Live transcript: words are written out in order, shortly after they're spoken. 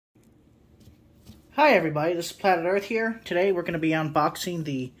Hi everybody, this is Planet Earth here. Today we're going to be unboxing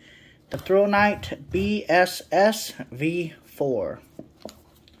the Thrunite BSSV4.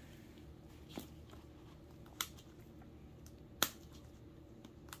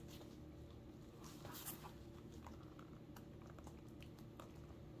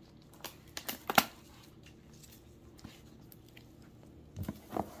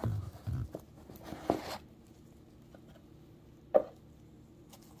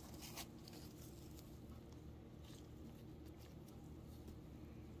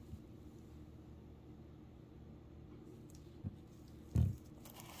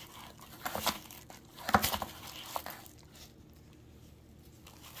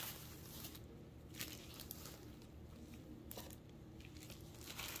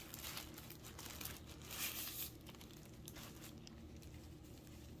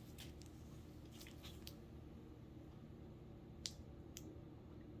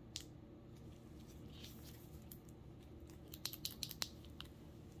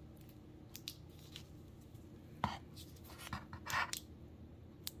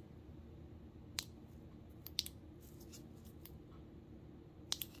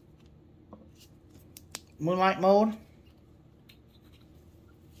 Moonlight mode.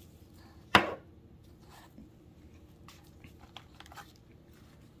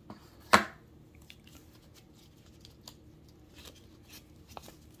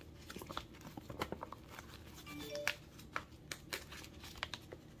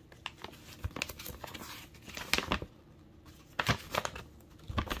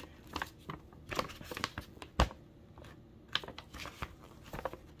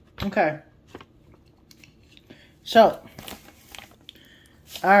 Okay. So,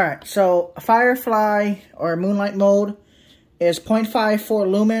 Firefly or Moonlight mode is 0.54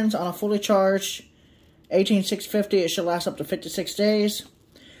 lumens on a fully charged 18650. It should last up to 56 days.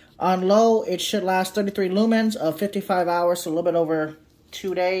 On low, it should last 33 lumens of 55 hours, so a little bit over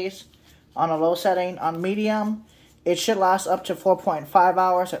 2 days on a low setting. On medium, it should last up to 4.5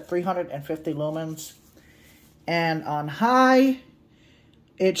 hours at 350 lumens. And on high,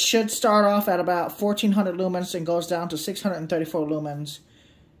 it should start off at about 1400 lumens and goes down to 634 lumens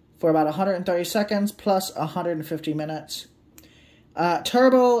for about 130 seconds plus 150 minutes.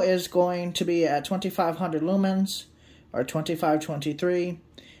 Turbo is going to be at 2500 lumens or 2523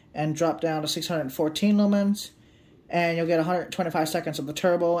 and drop down to 614 lumens. And you'll get 125 seconds of the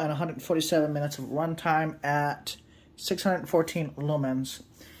turbo and 147 minutes of runtime at 614 lumens.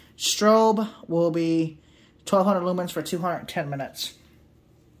 Strobe will be 1200 lumens for 210 minutes.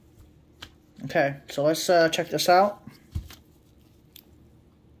 Okay, so let's check this out.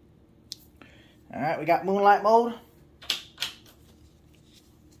 Alright, we got Moonlight mode.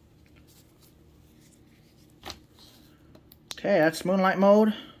 Okay, that's Moonlight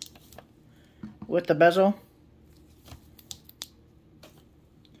mode with the bezel.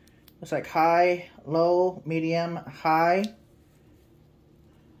 It's like high, low, medium, high.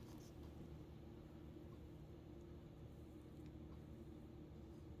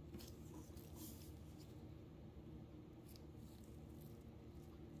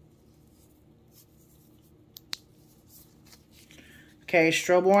 Okay,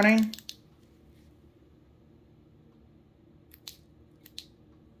 strobe warning.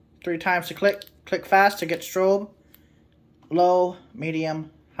 3 times to click. Click fast to get strobe. Low,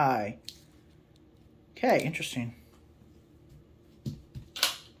 medium, high. Okay, interesting.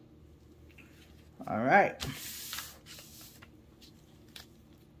 Alright.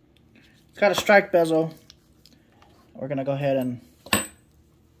 It's got a strike bezel. We're going to go ahead and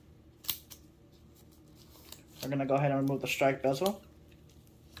remove the strike bezel.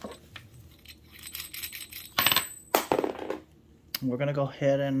 We're going to go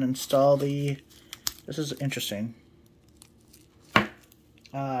ahead and install the, this is interesting,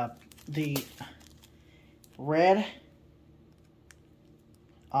 the red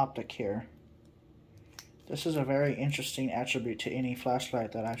optic here. This is a very interesting attribute to any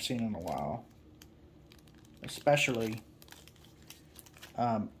flashlight that I've seen in a while. Especially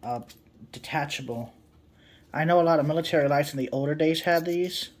detachable. I know a lot of military lights in the older days had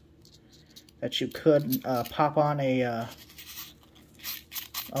these, that you could pop on a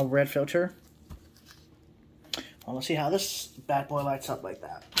red filter. Well, let's see how this bad boy lights up like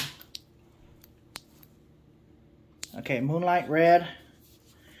that. Okay, Moonlight red.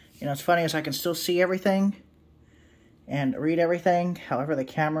 You know, it's funny is I can still see everything and read everything. However, the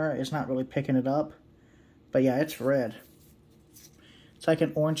camera is not really picking it up. But yeah, it's red. It's like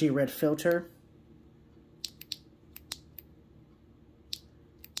an orangey red filter.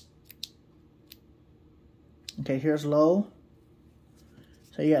 Okay, here's low.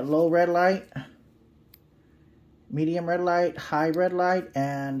 So you got low red light, medium red light, high red light,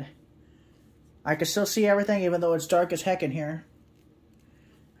 and I can still see everything even though it's dark as heck in here.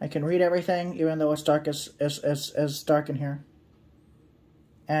 I can read everything even though it's dark as dark in here.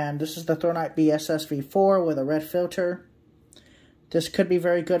 And this is the Thrunite BSSV4 with a red filter. This could be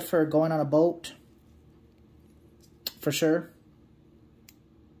very good for going on a boat, for sure.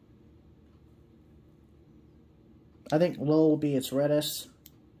 I think low will be its reddest.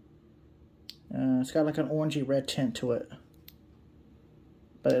 It's got like an orangey red tint to it.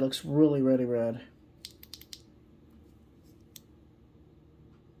 But it looks really, really red.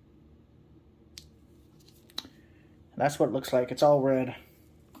 That's what it looks like. It's all red.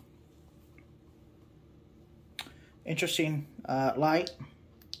 Interesting light.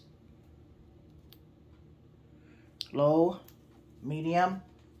 Low, medium,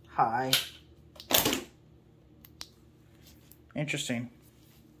 high. Interesting.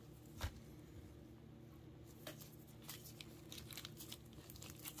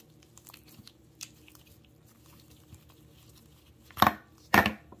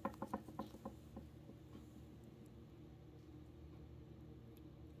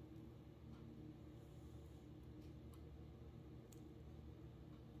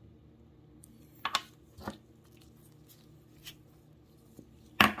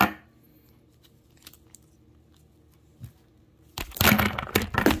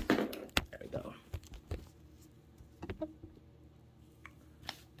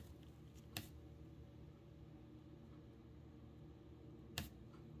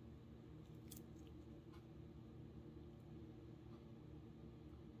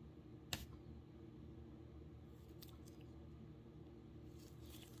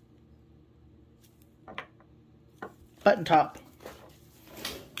 Button top.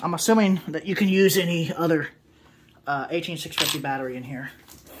 I'm assuming that you can use any other 18650 battery in here.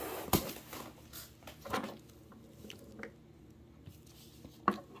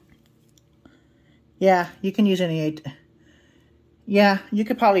 Yeah, you can use any Yeah, you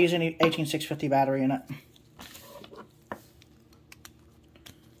could probably use any 18650 battery in it.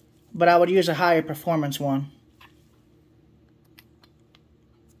 But I would use a higher performance one.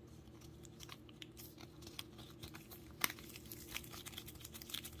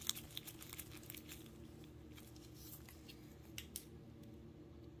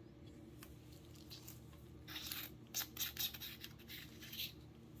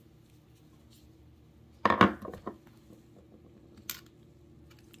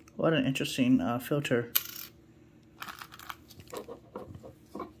 What an interesting filter.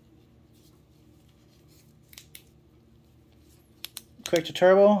 Quick to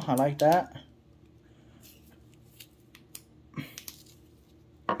turbo, I like that.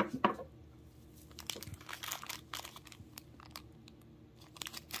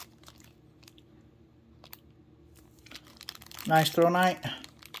 Nice Thrunite.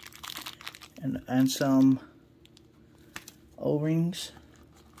 And some O-rings.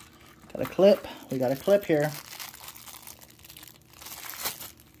 Got a clip. We got a clip here.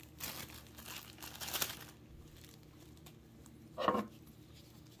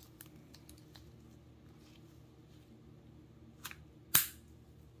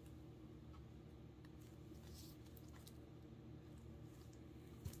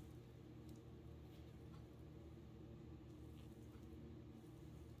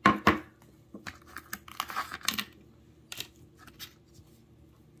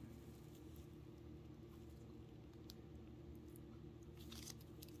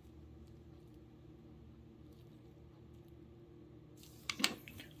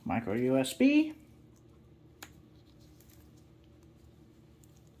 Micro USB.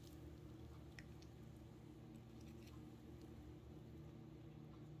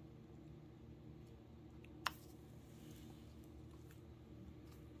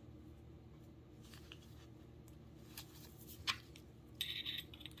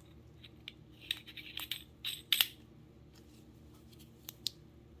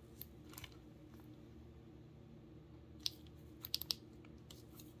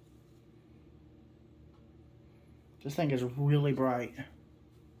 This thing is really bright.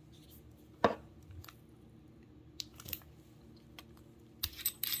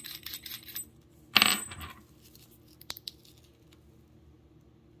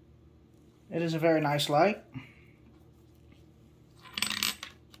 It is a very nice light.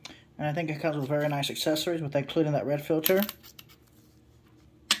 And I think it comes with very nice accessories, with including that red filter.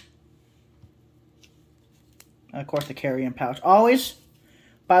 And of course the carrying pouch. Always,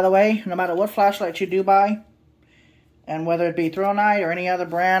 by the way, no matter what flashlight you do buy, and whether it be Thrunite or any other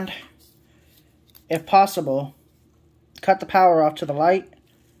brand, if possible, cut the power off to the light.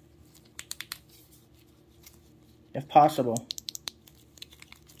 if possible.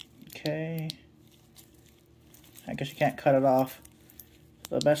 Okay. I guess you can't cut it off.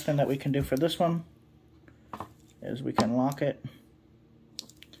 The best thing that we can do for this one is we can lock it.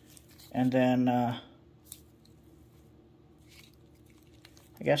 And then, I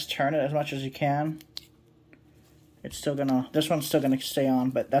guess turn it as much as you can. It's still gonna, this one's still gonna stay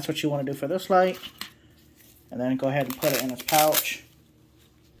on, but that's what you want to do for this light. And then go ahead and put it in its pouch.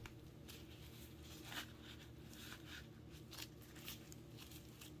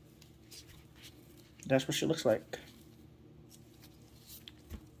 That's what she looks like.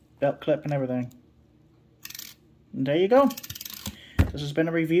 Belt clip and everything. And there you go. This has been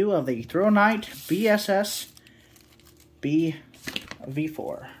a review of the Thrunite BSSV4.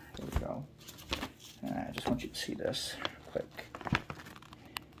 There we go. I just want you to see this quick.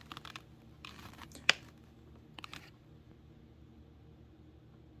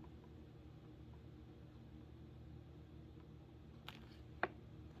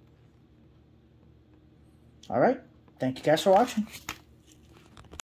 Alright, thank you guys for watching.